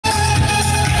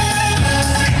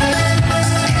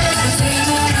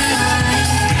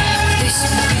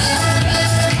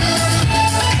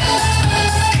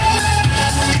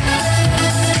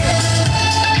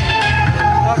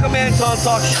on and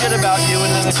talk shit about you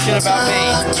and then the shit about me.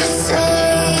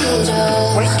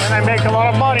 When I make a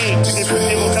lot of money, people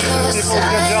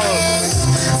get jealous.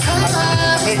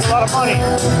 I make a lot of money.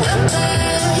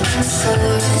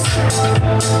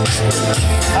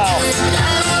 How?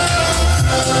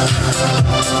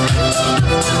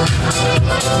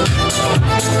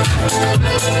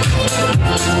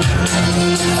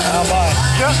 How about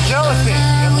Just jealousy. You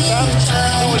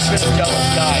understand? who has been a jealous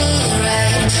guy?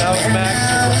 That was Max.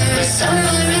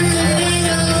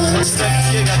 Next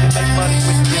year, I can make money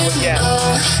with you again.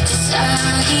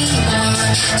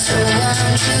 So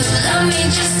won't you love me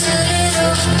just a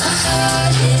little? My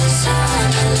heart is on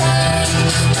the line.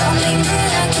 Don't think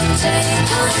that I can take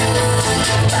one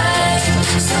more bite.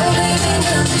 So baby,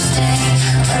 will you stay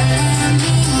or let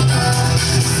me go?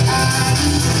 'Cause I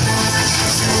need more.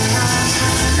 So won't you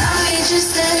love me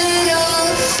just a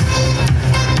little?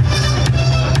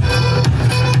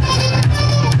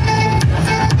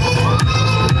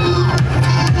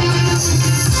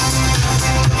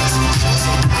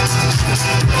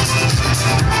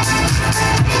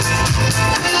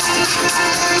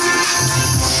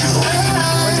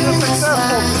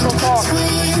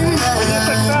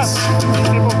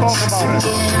 People talk about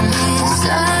it.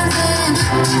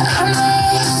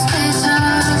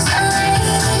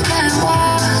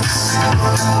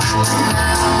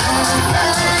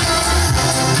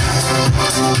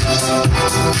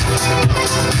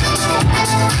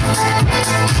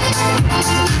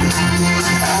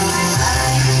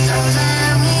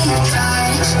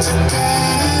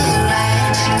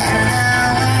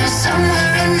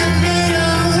 Somewhere in the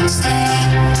middle, stay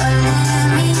or let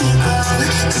me go.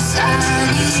 'Cause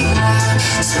I need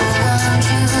more. So